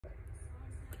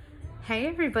Hey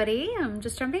everybody, I'm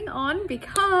just jumping on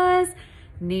because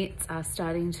knits are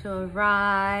starting to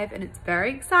arrive and it's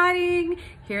very exciting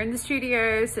here in the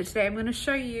studio. So today I'm going to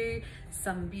show you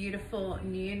some beautiful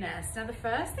newness. Now the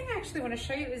first thing I actually want to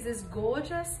show you is this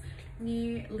gorgeous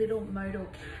new little modal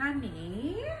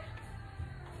cami.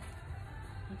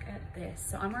 Look at this.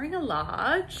 So I'm wearing a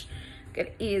large.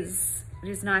 It is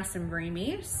nice and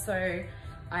roomy. So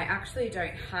I actually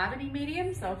don't have any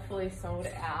mediums. They're fully sold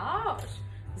out.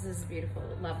 This is a beautiful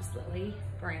Loves Lily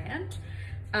brand.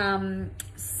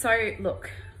 So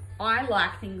look, I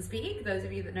like things big. Those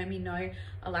of you that know me know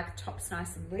I like tops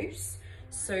nice and loose.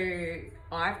 So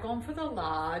I've gone for the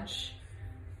large.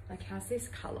 Like, how's this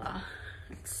color?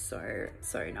 It's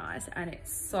so nice, and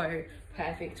it's so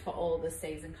perfect for all the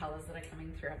season colors that are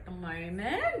coming through at the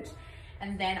moment.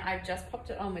 And then I've just popped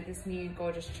it on with this new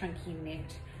gorgeous chunky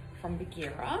knit from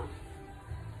Bagheera.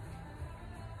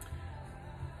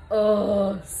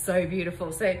 Oh, so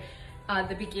beautiful. So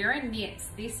the Bagheera knits,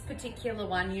 this particular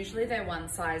one, usually they're one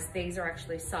size. These are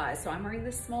actually size. So I'm wearing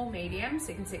the small medium,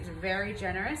 so you can see it's very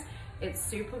generous. It's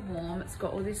super warm. It's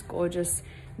got all this gorgeous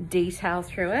detail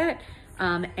through it.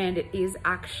 And it is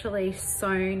actually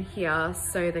sewn here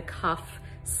so the cuff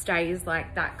stays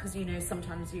like that, because you know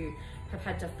sometimes you have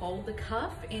had to fold the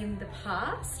cuff in the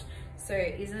past. So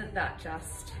isn't that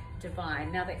just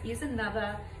divine? Now there is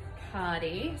another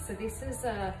cardi. So this is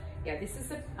a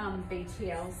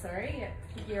BTL, sorry,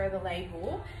 here are the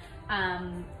label.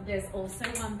 There's also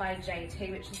one by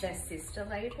JT, which is their sister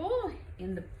label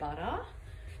in the butter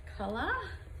color.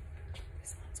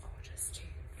 This one's gorgeous too,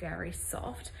 very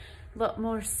soft, a lot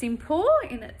more simple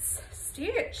in its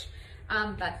stitch,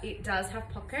 but it does have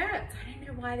pockets. I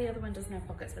don't know why the other one doesn't have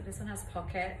pockets, but this one has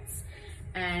pockets.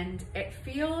 And it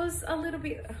feels a little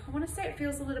bit, I want to say it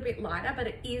feels a little bit lighter, but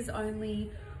it is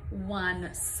only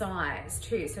one size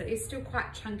too. So it is still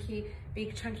quite chunky,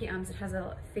 big chunky arms. It has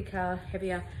a thicker,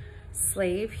 heavier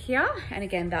sleeve here. And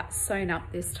again, that's sewn up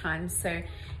this time, so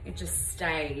it just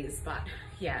stays. But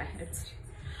yeah,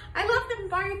 I love them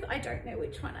both. I don't know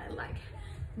which one I like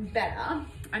better.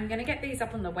 I'm gonna get these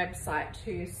up on the website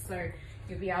too, so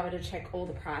you'll be able to check all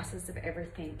the prices of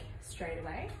everything straight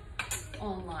away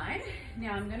online.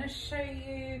 Now I'm going to show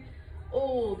you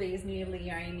all these new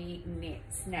Leonie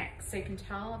knits next. So you can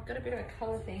tell I've got a bit of a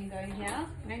colour theme going here.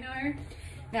 I know.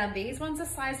 Now these ones are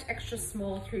sized extra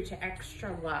small through to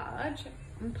extra large.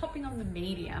 I'm popping on the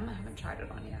medium. I haven't tried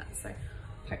it on yet, so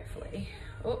hopefully.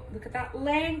 Oh, look at that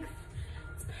length.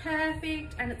 It's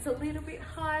perfect, and it's a little bit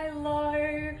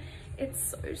high-low.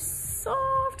 It's so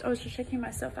soft. I was just checking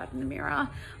myself out in the mirror.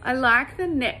 I like the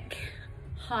neck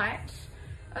height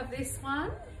of this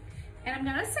one, and I'm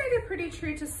gonna say they're pretty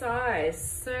true to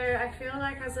size. So I feel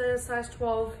like as a size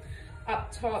 12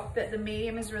 up top that the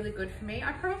medium is really good for me.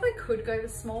 I probably could go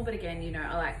with small, but again, you know,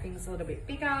 I like things a little bit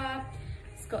bigger.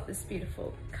 It's got this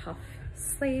beautiful cuff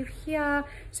sleeve here,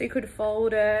 so you could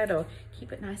fold it or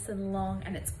keep it nice and long,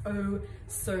 and it's oh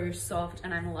so soft.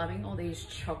 And I'm loving all these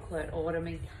chocolate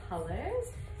autumny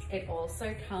colors. It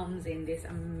also comes in this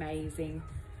amazing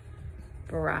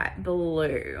bright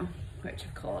blue, which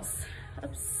of course,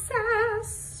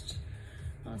 obsessed.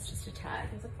 Oh, it's just a tag,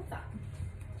 there's a put that.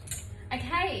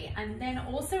 Okay, and then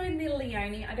also in the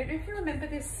Leonie, I don't know if you remember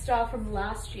this style from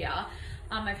last year.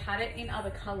 I've had it in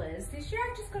other colors. This year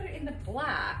I've just got it in the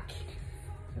black.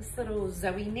 This little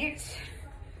Zoe knit,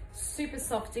 super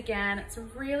soft again. It's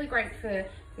really great for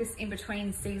this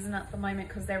in-between season at the moment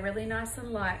because they're really nice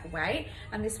and lightweight.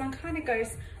 And this one kind of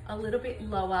goes a little bit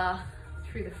lower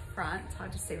through the front. It's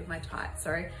hard to see with my tights,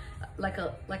 sorry. Like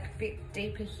a bit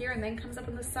deeper here, and then comes up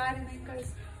on the side and then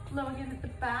goes low again at the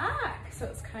back. So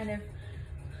it's kind of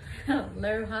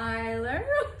low, high, low.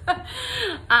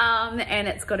 And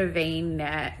it's got a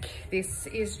V-neck. This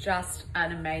is just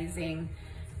an amazing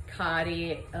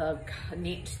cardi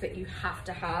knit that you have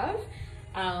to have.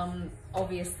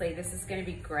 Obviously this is going to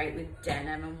be great with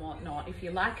denim and whatnot. If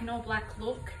you like an all black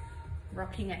look,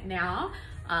 rocking it now,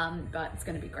 but it's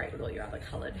going to be great with all your other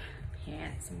colored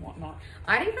pants and whatnot.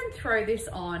 I'd even throw this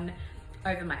on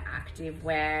over my active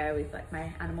wear with like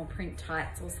my animal print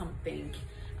tights or something,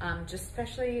 just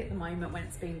especially at the moment when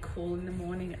it's been cool in the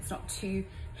morning. It's not too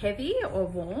heavy or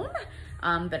warm,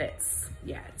 but it's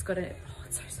got a, oh,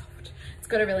 it's so soft. It's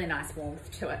got a really nice warmth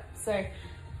to it. So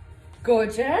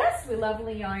gorgeous. We love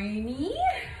Leonie.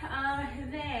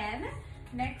 Then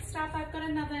next up, I've got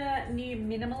another new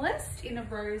minimalist in a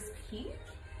rose pink.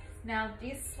 Now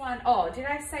this one, oh, did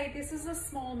I say this is a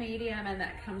small medium, and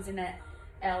that comes in at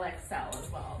LXL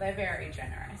as well. They're very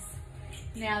generous.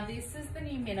 Now this is the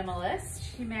new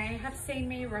minimalist. You may have seen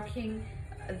me rocking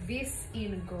this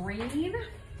in green.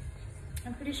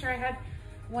 I'm pretty sure I had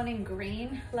one in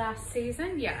green last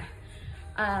season, yeah.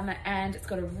 And it's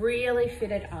got a really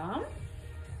fitted arm,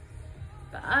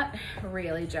 but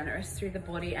really generous through the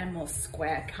body and more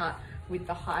square cut with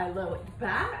the high-low at the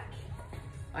back.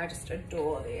 I just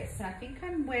adore this. And I think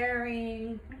I'm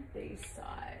wearing these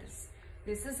size.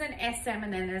 This is an SM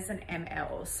and then there's an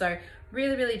ML. So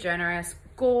really, really generous,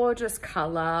 gorgeous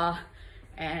color,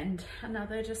 and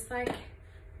another just like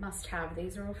must have.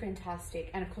 These are all fantastic.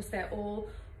 And of course they're all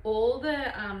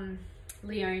the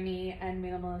Leonie and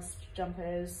minimalist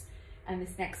jumpers. And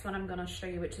this next one I'm gonna show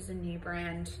you, which is a new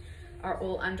brand, are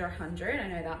all under 100. I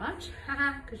know that much,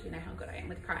 because you know how good I am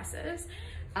with prices.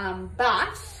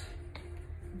 But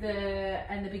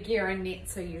the Bagheera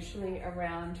knits are usually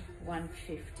around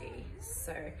 150.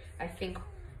 So I think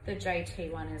the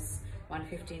JT one is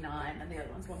 159 and the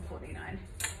other one's 149.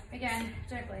 Again,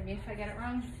 don't blame me if I get it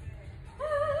wrong.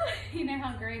 You know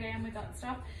how great I am with that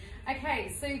stuff.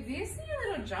 Okay, so this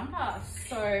new little jumper,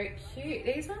 so cute.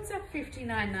 These ones are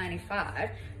 $59.95.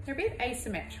 They're a bit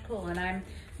asymmetrical, and I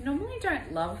normally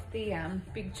don't love the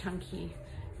big chunky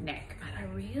neck, but I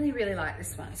really, really like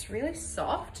this one. It's really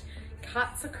soft,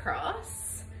 cuts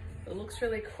across. It looks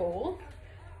really cool.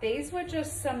 These were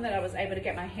just some that I was able to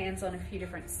get my hands on a few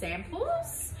different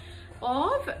samples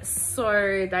of.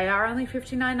 So they are only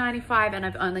 $59.95, and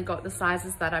I've only got the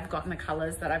sizes that I've got and the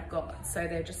colors that I've got. So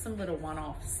they're just some little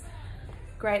one-offs.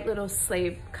 Great little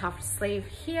sleeve, cuffed sleeve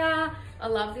here. I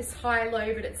love this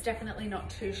high-low, but it's definitely not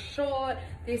too short.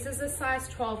 This is a size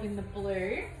 12 in the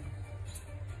blue.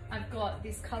 I've got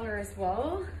this color as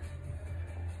well.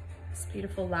 This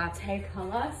beautiful latte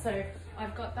color. So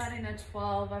I've got that in a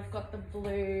 12. I've got the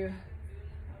blue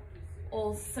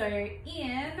also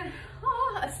in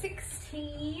a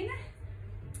 16,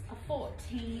 a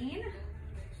 14.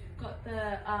 Got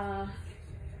the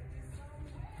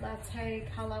latte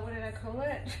color, what did I call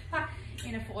it?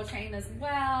 In a 14 as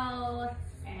well.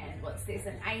 And what's this?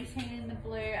 An 18 in the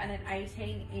blue and an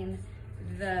 18 in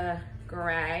the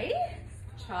gray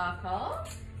charcoal.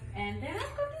 And then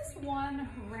I've got this one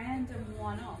random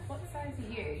one-off. What size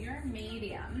are you? You're a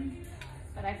medium,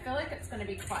 but I feel like it's going to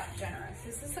be quite generous.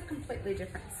 This is a completely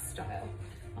different style.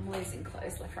 I'm losing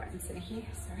clothes left, right, and center here.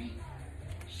 Sorry.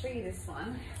 Show you this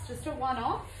one. It's just a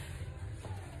one-off.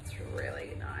 It's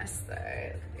really nice though.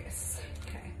 Look at this.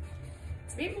 Okay.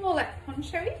 It's a bit more like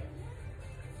poncho-y.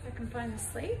 If I can find the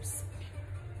sleeves.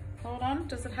 Hold on.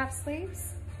 Does it have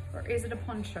sleeves? Or is it a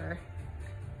poncho?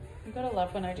 I've got to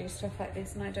love when I do stuff like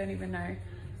this and I don't even know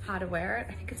how to wear it.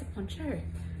 I think it's a poncho.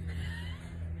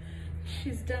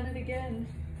 She's done it again.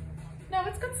 No,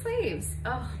 it's got sleeves.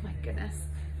 Oh my goodness.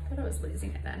 I thought I was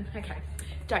losing it then. Okay,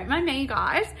 don't mind me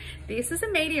guys. This is a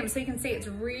medium, so you can see it's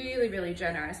really, really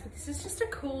generous, but this is just a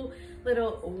cool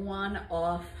little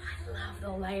one-off. I love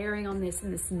the layering on this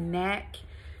and this neck.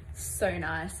 So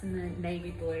nice in the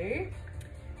navy blue.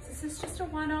 So this is just a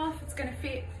one-off. It's gonna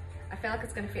fit, I feel like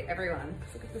it's gonna fit everyone.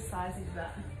 Look at the sizing of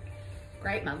that.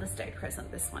 Great Mother's Day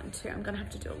present, this one too. I'm gonna have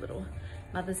to do a little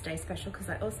Mother's Day special because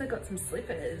I also got some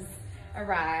slippers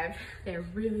arrive. They're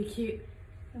really cute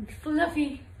and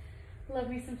fluffy. Love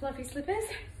me some fluffy slippers.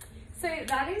 So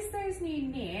that is those new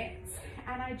knits.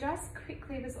 And I just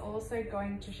quickly was also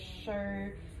going to show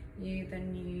you the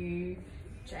new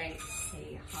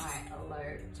JT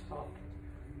high-low top.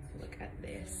 Look at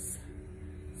this,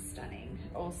 stunning.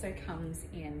 It also comes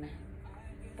in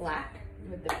black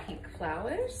with the pink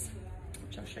flowers,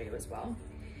 which I'll show you as well.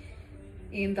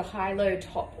 In the high-low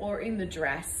top or in the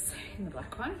dress, in the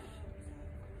black one.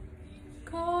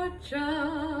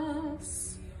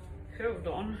 Gorgeous. Hold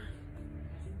on.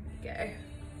 Go.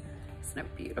 Isn't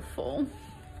it beautiful?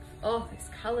 Oh, these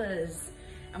colors.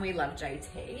 And we love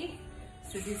JT.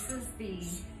 So this is the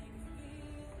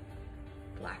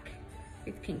black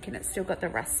with pink, and it's still got the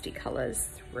rusty colors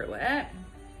through it.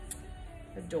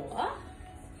 Adore.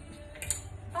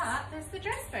 But there's the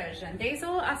dress version. These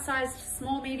all are sized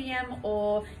small, medium,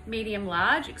 or medium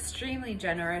large. Extremely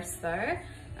generous though.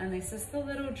 And this is the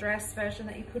little dress version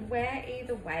that you could wear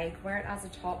either way. You could wear it as a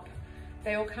top.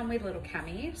 They all come with little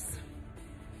camis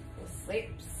or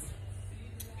slips.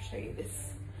 I'll show you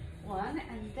this one.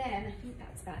 And then I think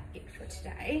that's about it for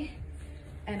today.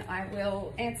 And I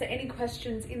will answer any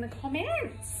questions in the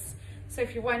comments. So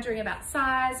if you're wondering about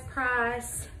size,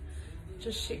 price,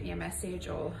 just shoot me a message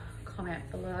or comment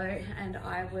below and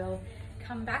I will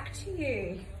come back to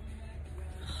you.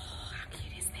 Oh, how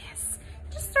cute is this?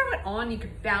 Just throw it on, you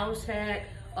could belt it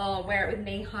or wear it with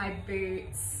knee-high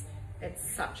boots. It's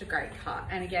such a great cut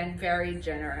and again, very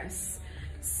generous.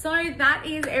 So that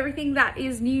is everything that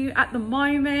is new at the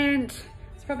moment.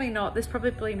 It's probably not, there's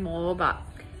probably more, but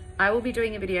I will be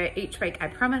doing a video each week. I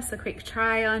promise, a quick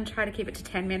try on, try to keep it to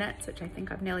 10 minutes, which I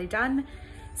think I've nearly done.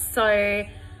 So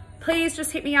please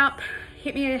just hit me up,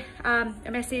 hit me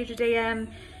a message, a DM,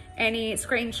 any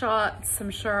screenshots. I'm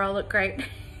sure I'll look great in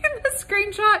the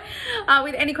screenshot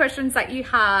with any questions that you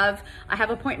have. I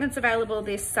have appointments available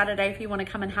this Saturday if you want to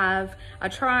come and have a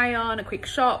try on, a quick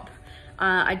shop.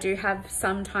 I do have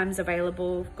some times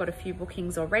available, got a few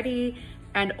bookings already,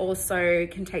 and also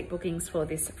can take bookings for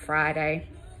this Friday.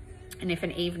 And if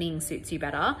an evening suits you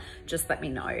better, just let me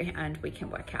know and we can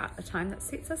work out a time that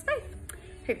suits us both.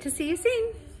 Hope to see you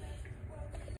soon.